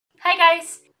Hi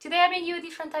guys! Today I'm bringing you a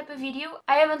different type of video.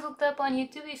 I haven't looked up on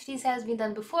YouTube if this has been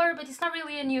done before, but it's not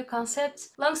really a new concept.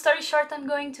 Long story short, I'm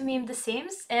going to meme The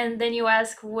Sims, and then you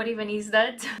ask, what even is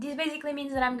that? This basically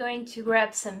means that I'm going to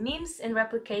grab some memes and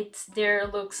replicate their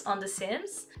looks on The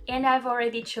Sims. And I've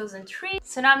already chosen 3,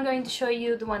 so now I'm going to show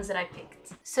you the ones that I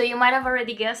picked. So you might have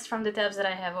already guessed from the tabs that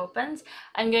I have opened,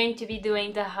 I'm going to be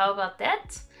doing the How About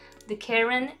That, the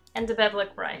Karen, and the Bad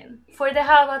Luck Brian. For the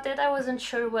How About That, I wasn't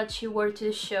sure what she wore to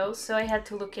the show, so I had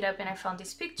to look it up and I found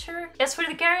this picture. As for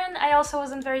the Karen, I also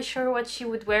wasn't very sure what she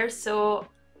would wear, so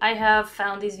I have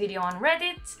found this video on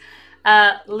Reddit.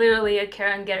 Literally a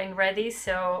Karen getting ready,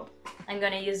 so I'm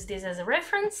gonna use this as a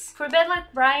reference. For Bad Luck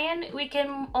Brian, we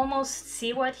can almost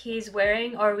see what he's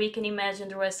wearing, or we can imagine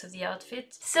the rest of the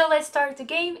outfit. So let's start the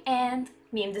game and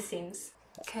meme The Sims.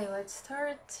 Okay, let's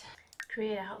start.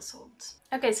 Create a household.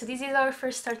 Okay, so this is our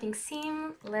first starting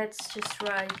sim. Let's just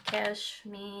write cash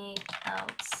me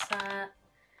outside.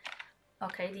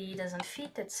 Okay, the E doesn't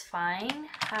fit, that's fine.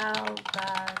 How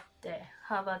about that?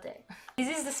 How about that? This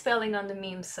is the spelling on the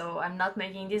meme, so I'm not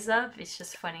making this up, it's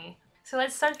just funny. So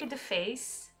let's start with the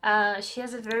face. She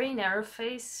has a very narrow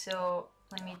face, so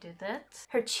let me do that.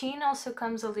 Her chin also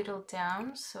comes a little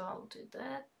down, so I'll do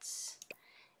that.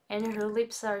 And her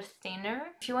lips are thinner.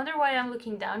 If you wonder why I'm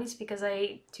looking down, it's because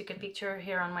I took a picture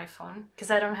here on my phone,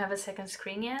 because I don't have a second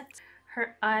screen yet.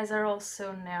 Her eyes are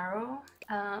also narrow.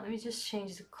 Let me just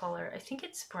change the color. I think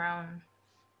it's brown,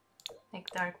 like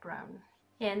dark brown.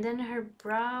 Yeah, and then her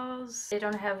brows, they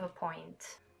don't have a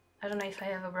point. I don't know if I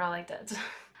have a brow like that.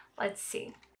 Let's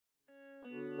see.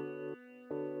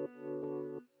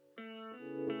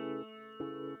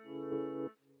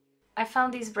 I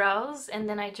found these brows and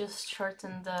then I just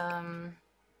shortened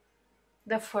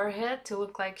the forehead to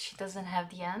look like she doesn't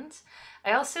have the ends.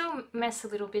 I also messed a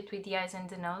little bit with the eyes and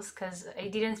the nose because I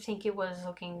didn't think it was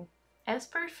looking as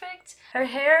perfect. Her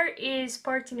hair is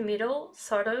part in the middle,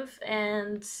 sort of,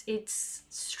 and it's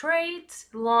straight,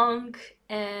 long,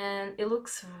 and it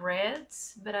looks red,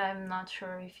 but I'm not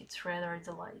sure if it's red or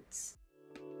the lights.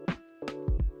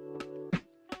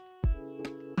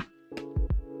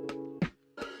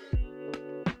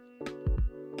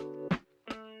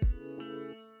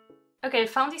 Okay, I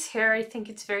found this hair. I think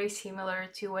it's very similar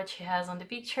to what she has on the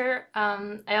picture.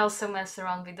 I also messed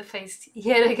around with the face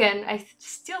yet again. I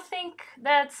still think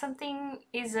that something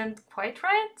isn't quite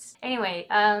right. Anyway,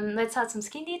 let's add some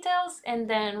skin details and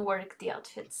then work the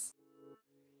outfits.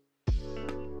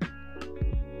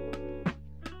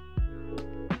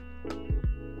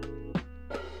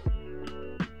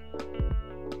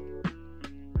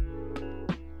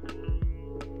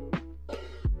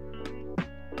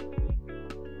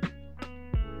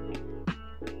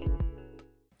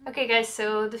 Okay guys,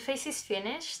 so the face is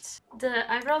finished.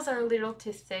 The eyebrows are a little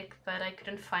too thick, but I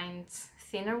couldn't find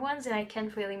thinner ones and I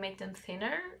can't really make them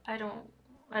thinner. I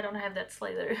don't have that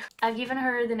slider. I've given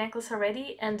her the necklace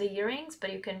already and the earrings,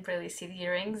 but you can barely see the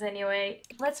earrings anyway.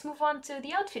 Let's move on to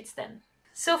the outfits then.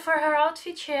 So for her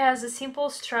outfit, she has a simple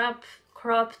strap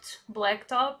cropped black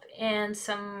top and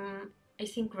some, I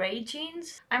think, gray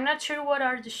jeans. I'm not sure what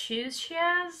are the shoes she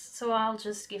has, so I'll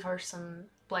just give her some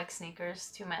black sneakers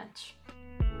to match.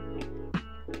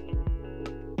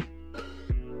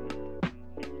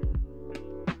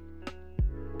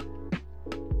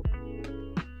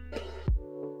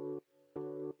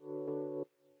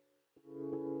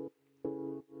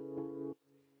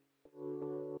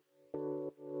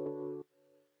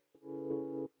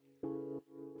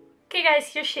 Okay guys,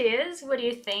 here she is. What do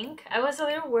you think? I was a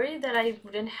little worried that I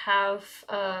wouldn't have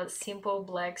a simple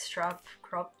black strap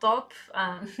crop top.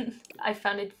 I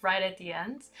found it right at the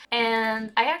end.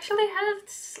 And I actually had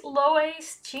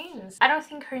low-waist jeans. I don't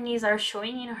think her knees are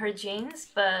showing in her jeans,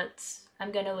 but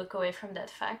I'm gonna look away from that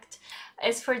fact.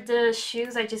 As for the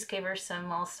shoes, I just gave her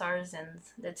some all-stars and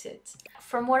that's it.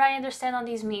 From what I understand on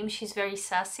these memes, she's very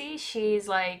sassy. She's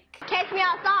like, catch me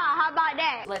outside, how about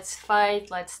that? Let's fight,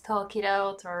 let's talk it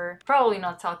out, or probably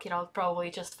not talk it out,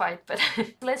 probably just fight, but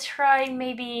let's try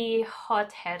maybe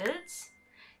hot-headed,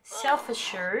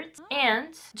 self-assured,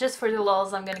 and just for the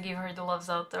lols, I'm gonna give her the loves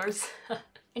outdoors.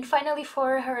 And finally,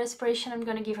 for her aspiration, I'm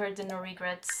gonna give her the no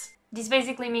regrets. This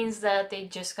basically means that they're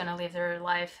just gonna live their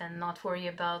life and not worry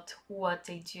about what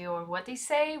they do or what they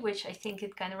say, which I think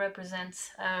it kind of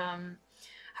represents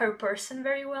her person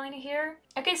very well in here.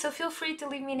 Okay, so feel free to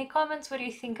leave me any comments. What do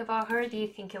you think about her? Do you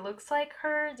think it looks like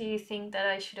her? Do you think that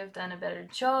I should have done a better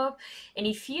job? And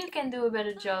if you can do a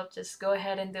better job, just go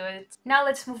ahead and do it. Now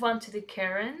let's move on to the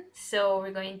Karen. So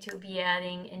we're going to be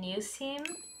adding a new sim.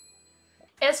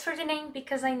 As for the name,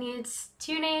 because I need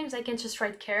 2 names, I can just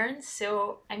write Karen,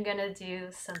 so I'm gonna do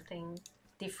something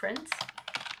different.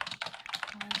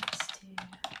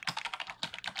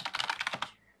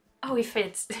 Oh, it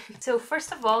fits. So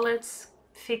first of all, let's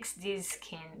fix this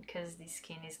skin, because this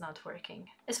skin is not working.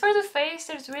 As for the face,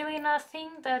 there's really nothing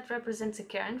that represents a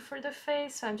Karen for the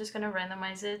face, so I'm just gonna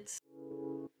randomize it.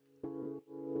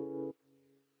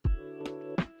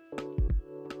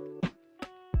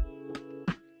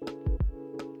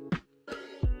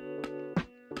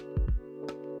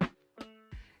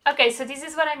 Okay, so this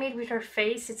is what I made with her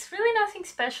face. It's really nothing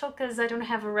special because I don't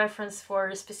have a reference for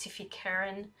a specific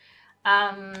Karen.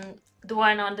 The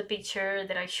one on the picture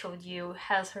that I showed you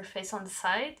has her face on the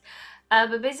side.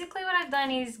 But basically what I've done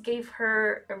is gave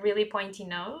her a really pointy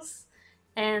nose,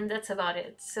 and that's about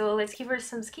it. So let's give her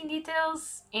some skin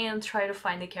details and try to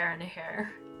find the Karen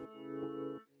hair.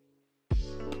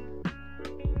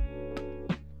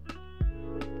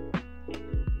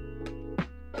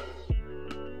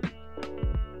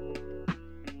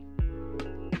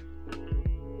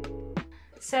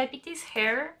 So I picked this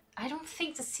hair. I don't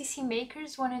think the CC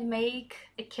makers want to make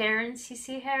a Karen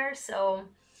CC hair, so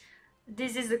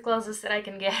this is the closest that I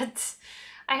can get.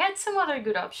 I had some other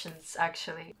good options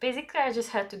actually. Basically I just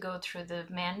had to go through the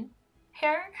man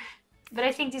hair, but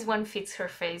I think this one fits her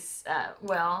face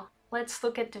well. Let's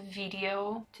look at the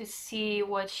video to see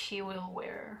what she will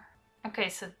wear. Okay,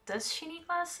 so does she need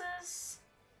glasses?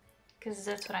 Because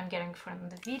that's what I'm getting from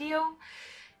the video.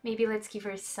 Maybe let's give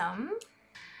her some.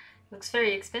 Looks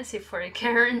very expensive for a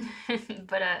Karen,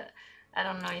 but I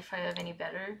don't know if I have any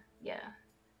better. Yeah,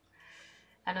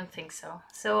 I don't think so.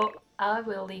 So I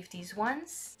will leave these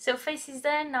ones. So face is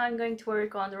done. Now I'm going to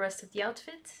work on the rest of the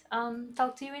outfit.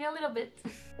 Talk to you in a little bit.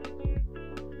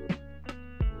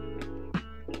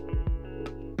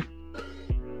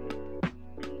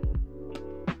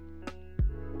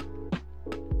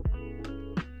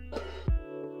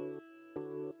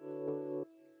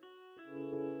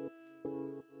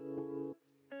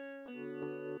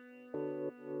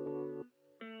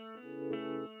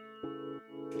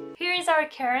 Here is our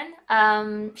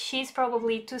Karen. She's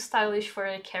probably too stylish for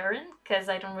a Karen because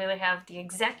I don't really have the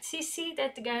exact CC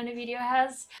that the guy in the video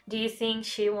has. Do you think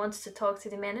she wants to talk to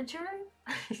the manager?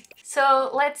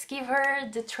 So let's give her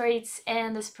the traits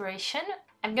and aspiration.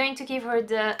 I'm going to give her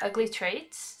the ugly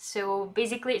traits. So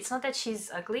basically it's not that she's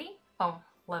ugly. Oh,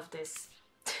 love this.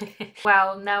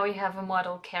 Wow, now we have a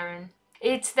model Karen.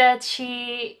 It's that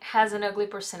she has an ugly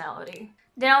personality.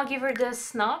 Then I'll give her the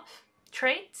snob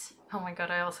trait. Oh my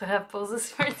god, I also have poses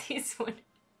for this one.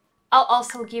 I'll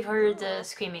also give her the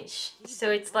squeamish.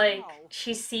 So it's like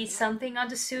she sees something on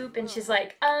the soup and she's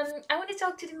like, I want to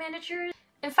talk to the manager.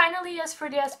 And finally, as for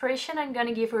the aspiration, I'm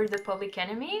gonna give her the public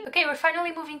enemy. Okay, we're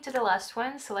finally moving to the last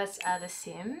one. So let's add a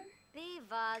sim,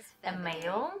 a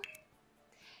male,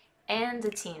 and a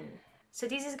teen. So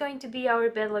this is going to be our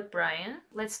bad luck Brian.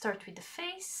 Let's start with the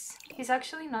face. He's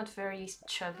actually not very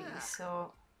chubby,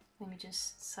 so let me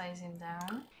just size him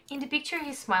down. In the picture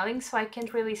he's smiling, so I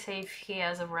can't really say if he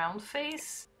has a round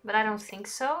face, but I don't think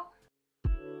so.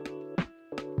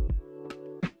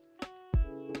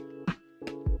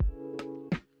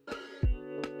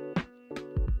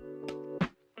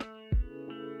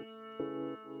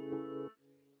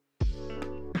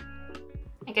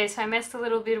 Okay, so I messed a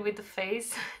little bit with the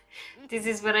face. This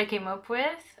is what I came up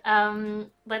with.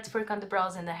 Let's work on the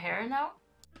brows and the hair now.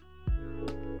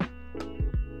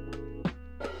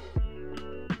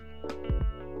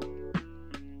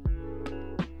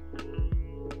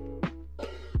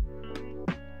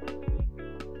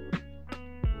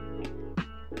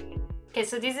 Okay,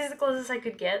 so this is the closest I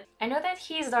could get. I know that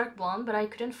he is dark blonde, but I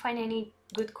couldn't find any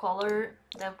good color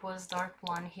that was dark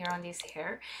blonde here on this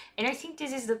hair. And I think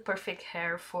this is the perfect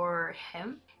hair for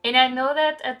him. And I know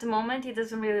that at the moment it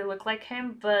doesn't really look like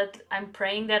him, but I'm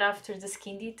praying that after the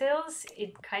skin details,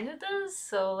 it kind of does.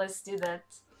 So let's do that.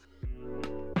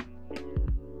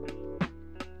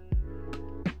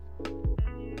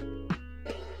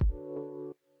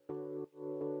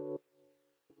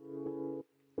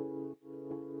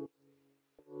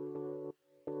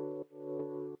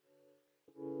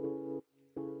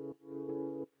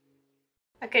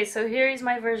 Okay, so here is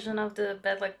my version of the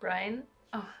Bad Luck Brian.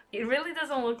 Oh, it really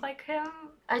doesn't look like him.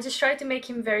 I just tried to make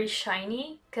him very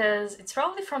shiny, because it's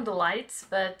probably from the lights,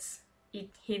 but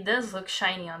he does look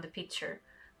shiny on the picture.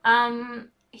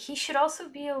 He should also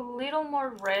be a little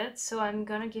more red, so I'm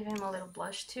gonna give him a little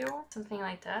blush too, something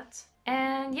like that.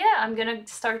 And yeah, I'm gonna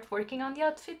start working on the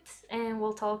outfit, and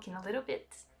we'll talk in a little bit.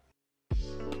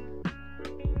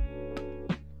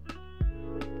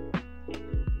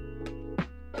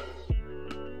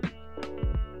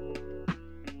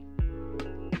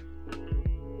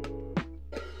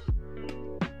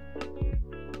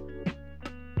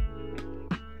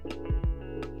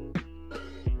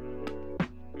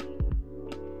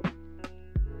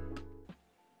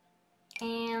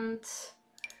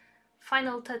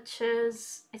 final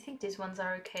touches. I think these ones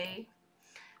are okay.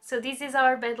 So this is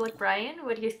our Bad Luck Brian.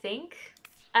 What do you think?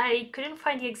 I couldn't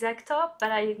find the exact top,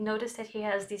 but I noticed that he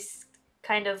has this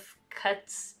kind of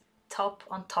cut top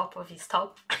on top of his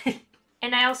top.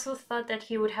 And I also thought that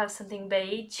he would have something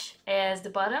beige as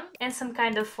the bottom and some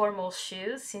kind of formal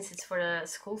shoes, since it's for a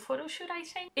school photo shoot, I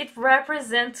think. It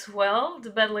represents well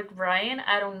the Bad Luck Brian.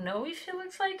 I don't know if he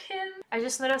looks like him. I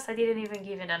just noticed I didn't even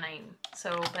give it a name.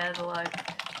 So Bad Luck.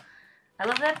 I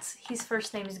love that his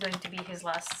first name is going to be his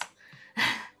last.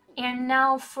 And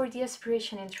now for the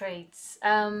aspiration and traits.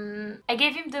 I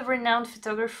gave him the renowned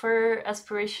photographer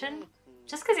aspiration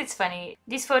just because it's funny.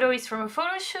 This photo is from a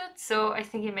photo shoot, so I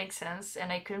think it makes sense,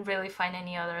 and I couldn't really find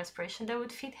any other aspiration that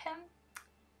would fit him.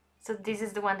 So this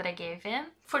is the one that I gave him.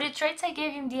 For the traits, I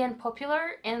gave him the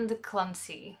unpopular and the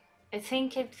clumsy. I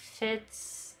think it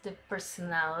fits the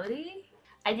personality.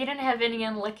 I didn't have any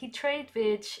unlucky trait,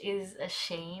 which is a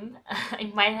shame.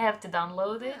 I might have to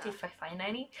download it if I find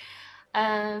any.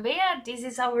 But yeah, this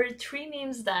is our 3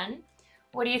 memes done.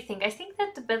 What do you think? I think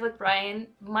that the Bad Luck Brian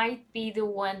might be the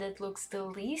one that looks the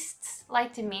least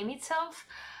like the meme itself.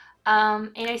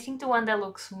 And I think the one that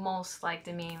looks most like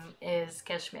the meme is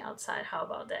Catch Me Outside. How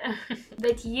about that?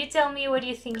 But you tell me what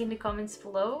you think in the comments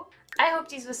below. I hope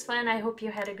this was fun. I hope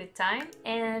you had a good time.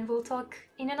 And we'll talk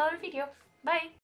in another video. Bye!